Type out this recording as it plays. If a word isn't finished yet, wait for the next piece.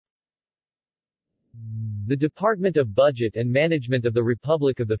The Department of Budget and Management of the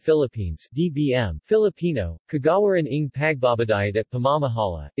Republic of the Philippines DBM, Filipino, Kagawaran ng Pagbabadayat at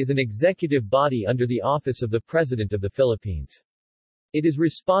Pamamahala, is an executive body under the Office of the President of the Philippines. It is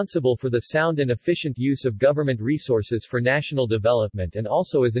responsible for the sound and efficient use of government resources for national development and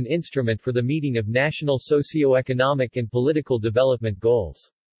also as an instrument for the meeting of national socio-economic and political development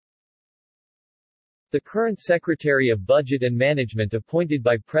goals. The current Secretary of Budget and Management appointed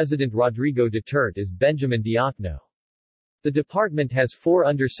by President Rodrigo Duterte is Benjamin Diokno. The department has 4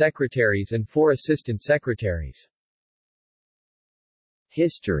 undersecretaries and 4 assistant secretaries.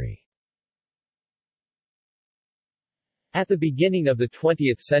 History. At the beginning of the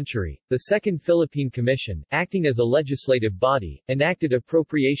 20th century, the Second Philippine Commission, acting as a legislative body, enacted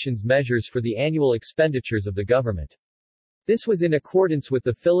appropriations measures for the annual expenditures of the government. This was in accordance with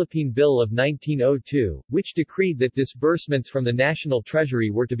the Philippine Bill of 1902, which decreed that disbursements from the national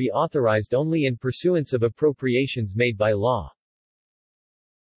treasury were to be authorized only in pursuance of appropriations made by law.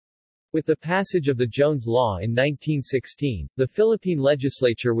 With the passage of the Jones Law in 1916, the Philippine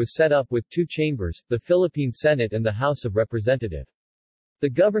legislature was set up with 2 chambers, the Philippine Senate and the House of Representatives. The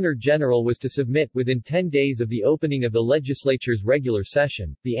Governor-General was to submit, within 10 days of the opening of the legislature's regular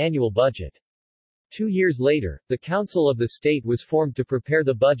session, the annual budget. 2 years later, the Council of the State was formed to prepare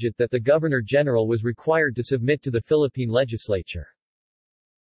the budget that the Governor-General was required to submit to the Philippine legislature.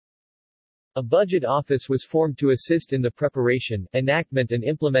 A budget office was formed to assist in the preparation, enactment and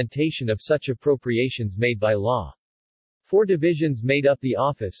implementation of such appropriations made by law. 4 divisions made up the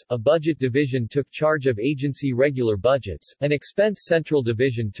office. A budget division took charge of agency regular budgets, an expense central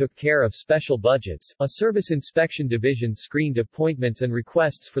division took care of special budgets, a service inspection division screened appointments and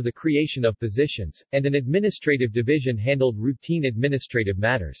requests for the creation of positions, and an administrative division handled routine administrative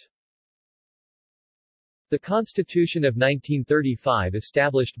matters. The Constitution of 1935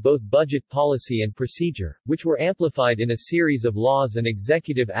 established both budget policy and procedure, which were amplified in a series of laws and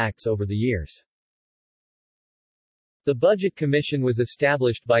executive acts over the years. The Budget Commission was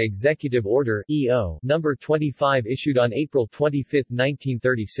established by Executive Order EO No. 25 issued on April 25,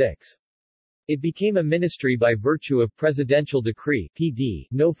 1936. It became a ministry by virtue of Presidential Decree PD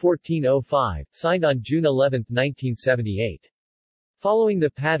No. 1405, signed on June 11, 1978. Following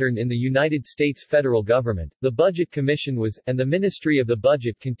the pattern in the United States federal government, the Budget Commission was, and the Ministry of the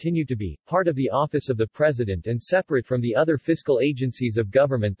Budget continued to be, part of the Office of the President and separate from the other fiscal agencies of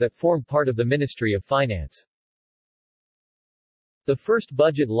government that form part of the Ministry of Finance. The first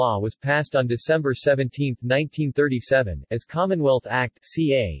budget law was passed on December 17, 1937, as Commonwealth Act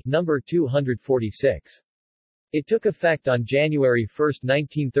CA No. 246. It took effect on January 1,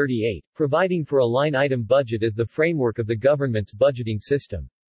 1938, providing for a line-item budget as the framework of the government's budgeting system.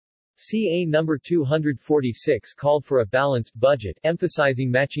 CA No. 246 called for a balanced budget,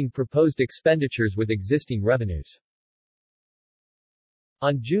 emphasizing matching proposed expenditures with existing revenues.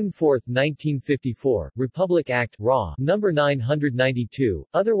 On June 4, 1954, Republic Act RA No. 992,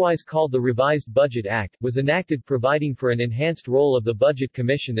 otherwise called the Revised Budget Act, was enacted providing for an enhanced role of the Budget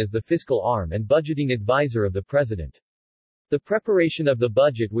Commission as the fiscal arm and budgeting advisor of the President. The preparation of the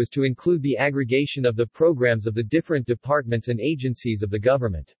budget was to include the aggregation of the programs of the different departments and agencies of the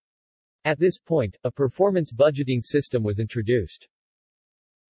government. At this point, a performance budgeting system was introduced.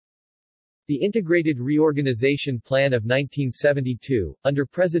 The Integrated Reorganization Plan of 1972, under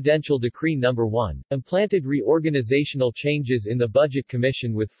Presidential Decree No. 1, implanted reorganizational changes in the Budget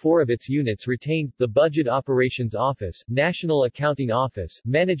Commission with 4 of its units retained, the Budget Operations Office, National Accounting Office,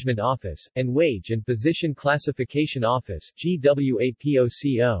 Management Office, and Wage and Position Classification Office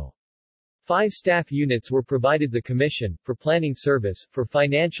GWAPOCO. 5 staff units were provided the Commission, for planning service, for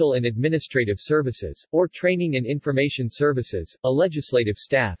financial and administrative services, or training and information services, a legislative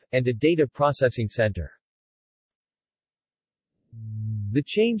staff, and a data processing center. The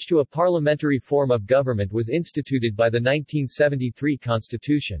change to a parliamentary form of government was instituted by the 1973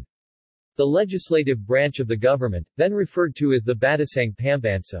 Constitution. The legislative branch of the government, then referred to as the Batasang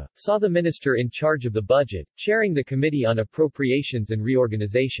Pambansa, saw the minister in charge of the budget, chairing the Committee on Appropriations and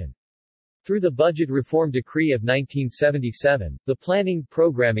Reorganization. Through the Budget Reform Decree of 1977, the planning,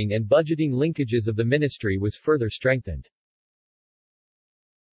 programming and budgeting linkages of the ministry was further strengthened.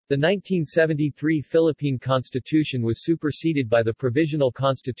 The 1973 Philippine Constitution was superseded by the Provisional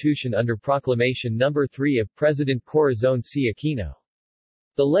Constitution under Proclamation No. 3 of President Corazon C. Aquino.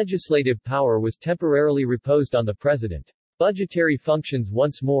 The legislative power was temporarily reposed on the President. Budgetary functions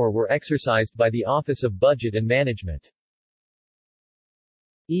once more were exercised by the Office of Budget and Management.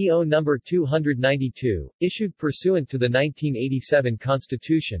 EO No. 292, issued pursuant to the 1987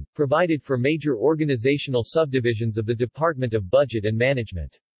 Constitution, provided for major organizational subdivisions of the Department of Budget and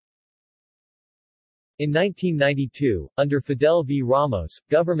Management. In 1992, under Fidel V. Ramos,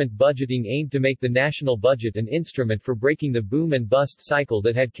 government budgeting aimed to make the national budget an instrument for breaking the boom and bust cycle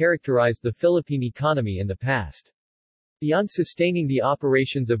that had characterized the Philippine economy in the past. Beyond sustaining the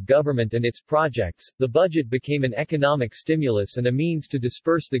operations of government and its projects, the budget became an economic stimulus and a means to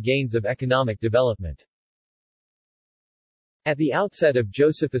disperse the gains of economic development. At the outset of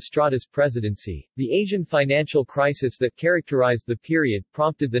Joseph Estrada's presidency, the Asian financial crisis that characterized the period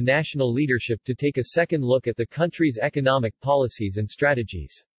prompted the national leadership to take a second look at the country's economic policies and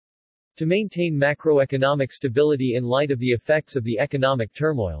strategies. To maintain macroeconomic stability in light of the effects of the economic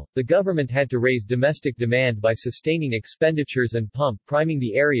turmoil, the government had to raise domestic demand by sustaining expenditures and priming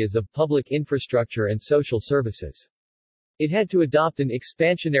the areas of public infrastructure and social services. It had to adopt an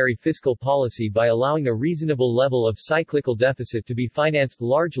expansionary fiscal policy by allowing a reasonable level of cyclical deficit to be financed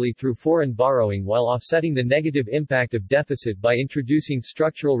largely through foreign borrowing while offsetting the negative impact of deficit by introducing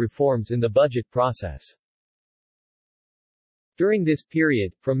structural reforms in the budget process. During this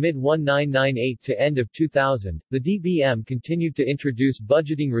period, from mid-1998 to end of 2000, the DBM continued to introduce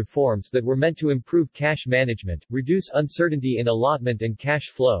budgeting reforms that were meant to improve cash management, reduce uncertainty in allotment and cash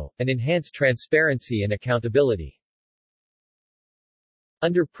flow, and enhance transparency and accountability.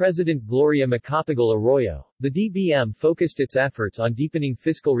 Under President Gloria Macapagal Arroyo, the DBM focused its efforts on deepening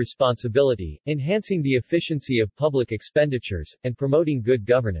fiscal responsibility, enhancing the efficiency of public expenditures, and promoting good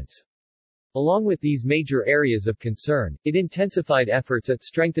governance. Along with these major areas of concern, it intensified efforts at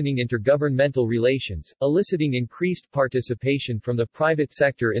strengthening intergovernmental relations, eliciting increased participation from the private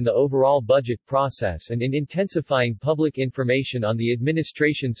sector in the overall budget process and in intensifying public information on the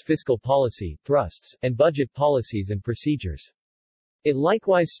administration's fiscal policy, thrusts, and budget policies and procedures. It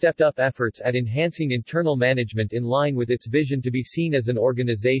likewise stepped up efforts at enhancing internal management in line with its vision to be seen as an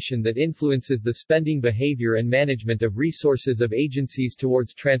organization that influences the spending behavior and management of resources of agencies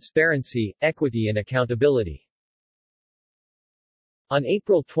towards transparency, equity and accountability. On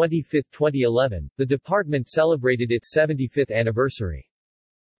April 25, 2011, the department celebrated its 75th anniversary.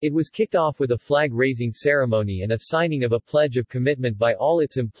 It was kicked off with a flag-raising ceremony and a signing of a pledge of commitment by all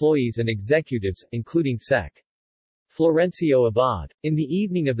its employees and executives, including Sec. Florencio Abad. In the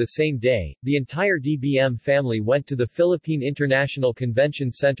evening of the same day, the entire DBM family went to the Philippine International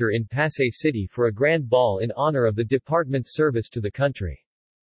Convention Center in Pasay City for a grand ball in honor of the department's service to the country.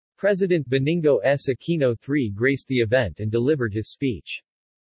 President Benigno S. Aquino III graced the event and delivered his speech.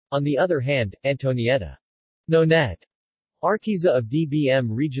 On the other hand, Antonieta Nonet Arquiza of DBM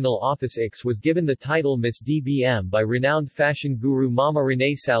Regional Office Ix was given the title Miss DBM by renowned fashion guru Mama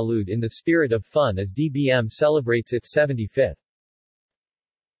Renee Salud in the spirit of fun as DBM celebrates its 75th.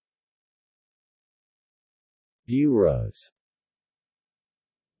 Bureaus.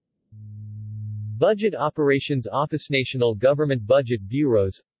 Budget Operations Office, National Government Budget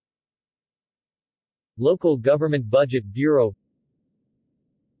Bureaus, Local Government Budget Bureau,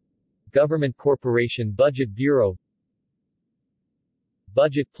 Government Corporation Budget Bureau,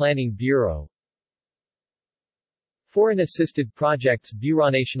 Budget Planning Bureau, Foreign Assisted Projects Bureau,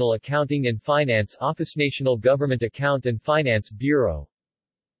 National Accounting and Finance Office, National Government Account and Finance Bureau,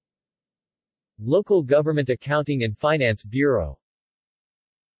 Local Government Accounting and Finance Bureau,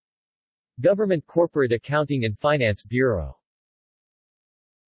 Government Corporate Accounting and Finance Bureau.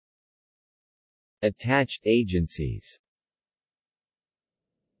 Attached agencies.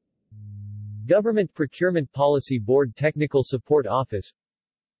 Government Procurement Policy Board, Technical Support Office,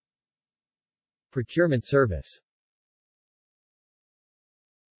 Procurement Service.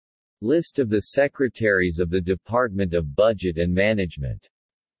 List of the Secretaries of the Department of Budget and Management.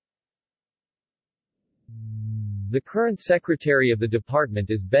 The current Secretary of the Department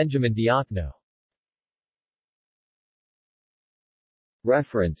is Benjamin Diokno.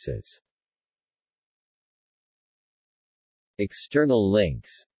 References. External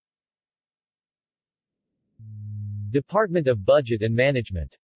links. Department of Budget and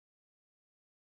Management.